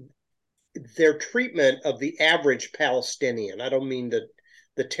 their treatment of the average Palestinian, I don't mean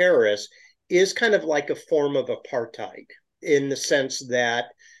the terrorists, is kind of like a form of apartheid, in the sense that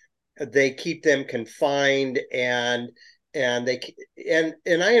they keep them confined, and I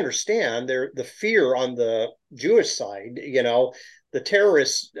understand the fear on the Jewish side. The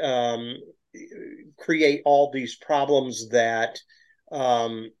terrorists create all these problems that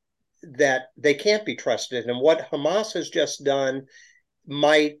they can't be trusted, and what Hamas has just done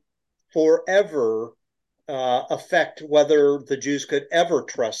might forever affect whether the Jews could ever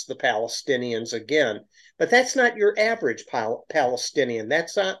trust the Palestinians again. But that's not your average Palestinian.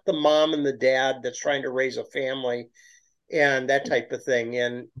 That's not the mom and the dad that's trying to raise a family and that type of thing.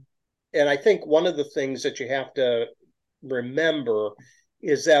 And I think one of the things that you have to remember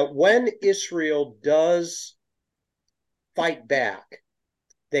is that when Israel does fight back.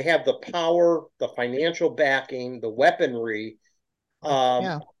 They have the power, the financial backing, the weaponry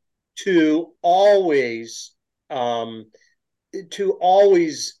Yeah. to always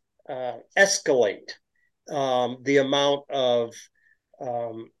escalate the amount of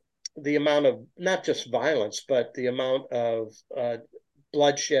not just violence, but the amount of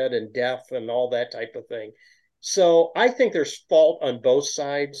bloodshed and death and all that type of thing. So I think there's fault on both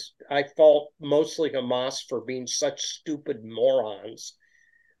sides. I fault mostly Hamas for being such stupid morons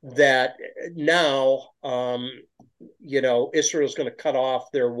that now, Israel's going to cut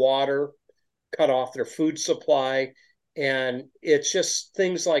off their water, cut off their food supply. And it's just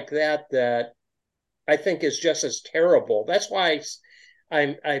things like that that I think is just as terrible. That's why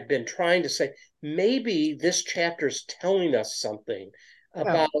I've been trying to say maybe this chapter is telling us something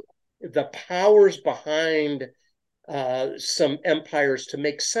about the powers behind some empires to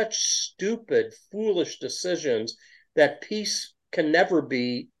make such stupid, foolish decisions that peace can never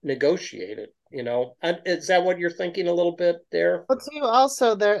be negotiated. Is that what you're thinking a little bit there? But too,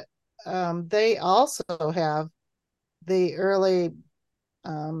 also they also have the early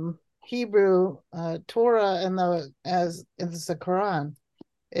Hebrew Torah and as is the Quran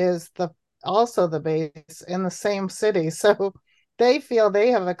is also the base in the same city, so they feel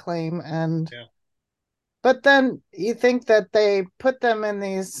they have a claim. And but then you think that they put them in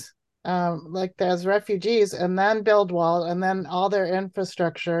these like as refugees and then build wall and then all their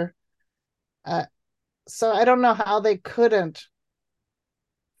infrastructure. So I don't know how they couldn't,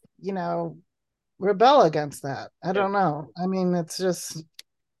 rebel against that. I don't know. I mean, it's just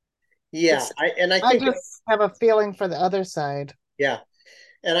I just have a feeling for the other side. Yeah.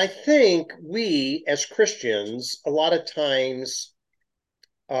 And I think we as Christians, a lot of times,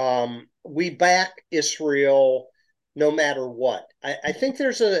 we back Israel no matter what. I think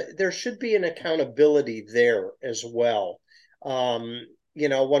there should be an accountability there as well.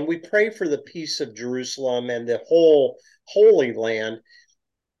 When we pray for the peace of Jerusalem and the whole Holy Land,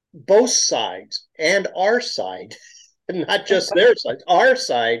 both sides and our side, not just their side, our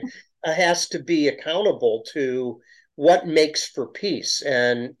side has to be accountable to what makes for peace.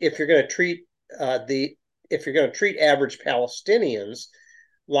 And if you're going to treat average Palestinians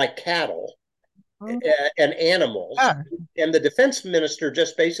like cattle and animals, and the defense minister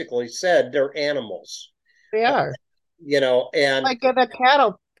just basically said they're animals. They are. And like at a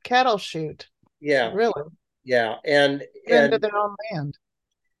cattle shoot. Yeah, really. Yeah, and into their own land.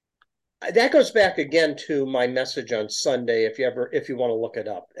 That goes back again to my message on Sunday. If you want to look it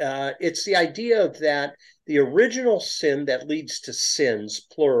up, it's the idea that the original sin that leads to sins,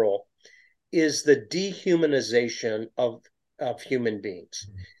 plural, is the dehumanization of human beings.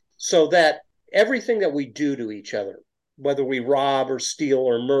 So that everything that we do to each other, whether we rob or steal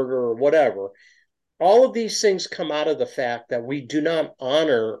or murder or whatever, all of these things come out of the fact that we do not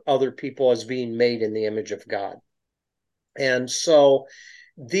honor other people as being made in the image of God. And so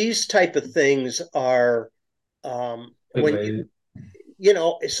these type of things are so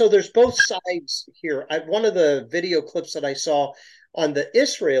there's both sides here. One of the video clips that I saw on the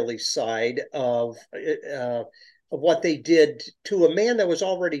Israeli side of what they did to a man that was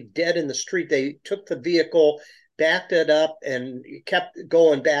already dead in the street. They took the vehicle, backed it up, and kept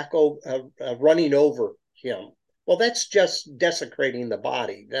going back, running over him. Well, that's just desecrating the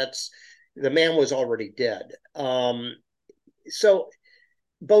body. The man was already dead. So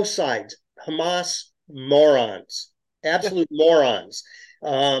both sides, Hamas, morons, absolute morons.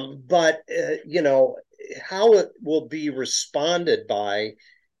 But how it will be responded by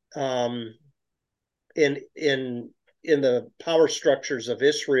in the power structures of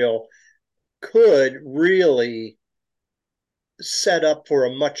Israel could really set up for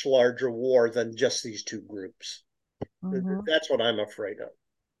a much larger war than just these two groups. Mm-hmm. That's what I'm afraid of.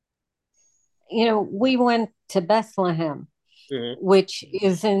 We went to Bethlehem, mm-hmm. which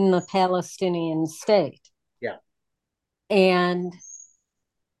is in the Palestinian state. Yeah. And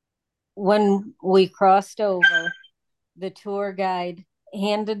when we crossed over, the tour guide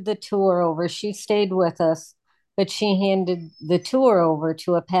handed the tour over. She stayed with us, but she handed the tour over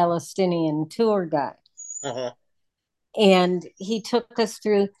to a Palestinian tour guide. Uh-huh. And he took us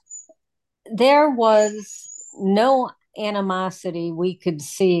through. There was no animosity we could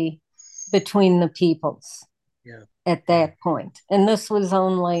see between the peoples at that point. And this was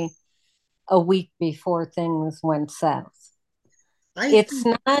only a week before things went south. It's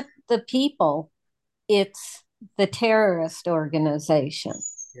not the people, it's the terrorist organization.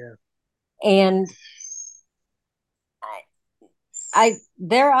 Yeah. And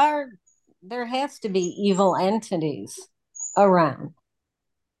there has to be evil entities around.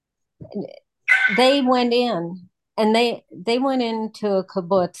 They went in and they went into a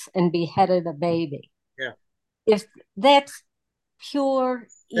kibbutz and beheaded a baby. Yeah. If that's pure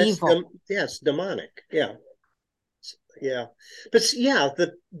That's evil. yes, demonic. Yeah. Yeah. But yeah,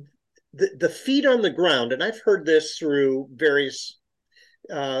 the feet on the ground, and I've heard this through various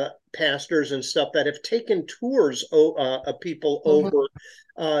pastors and stuff that have taken tours of people over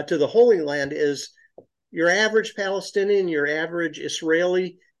to the Holy Land, is your average Palestinian, your average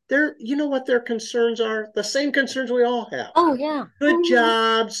Israeli. You know what their concerns are? The same concerns we all have. Oh yeah. Good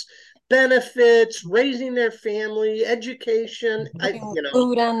jobs, benefits, raising their family, education.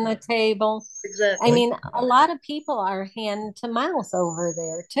 Food on the table. Exactly. I mean, a lot of people are hand to mouth over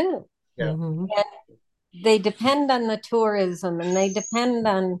there too. Yeah. And they depend on the tourism, and they depend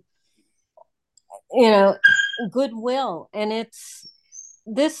on, goodwill. And it's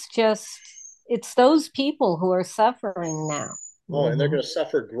those people who are suffering now. Oh, and they're going to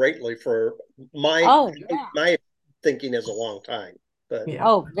suffer greatly for my thinking is a long time. But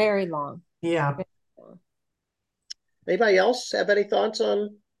very long. Yeah. Anybody else have any thoughts on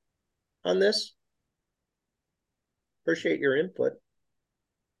this? Appreciate your input.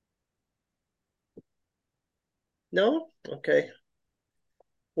 No? Okay.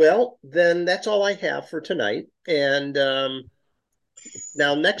 Well, then that's all I have for tonight. And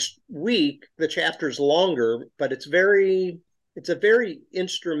now next week, the chapter's longer, but it's a very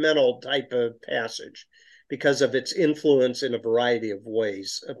instrumental type of passage because of its influence in a variety of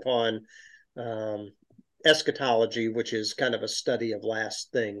ways upon eschatology, which is kind of a study of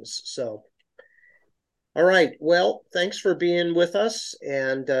last things. So, all right. Well, thanks for being with us,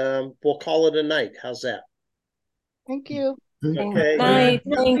 and we'll call it a night. How's that? Thank you. Okay. Bye.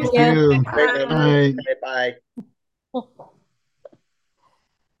 Thank you. Bye. Bye.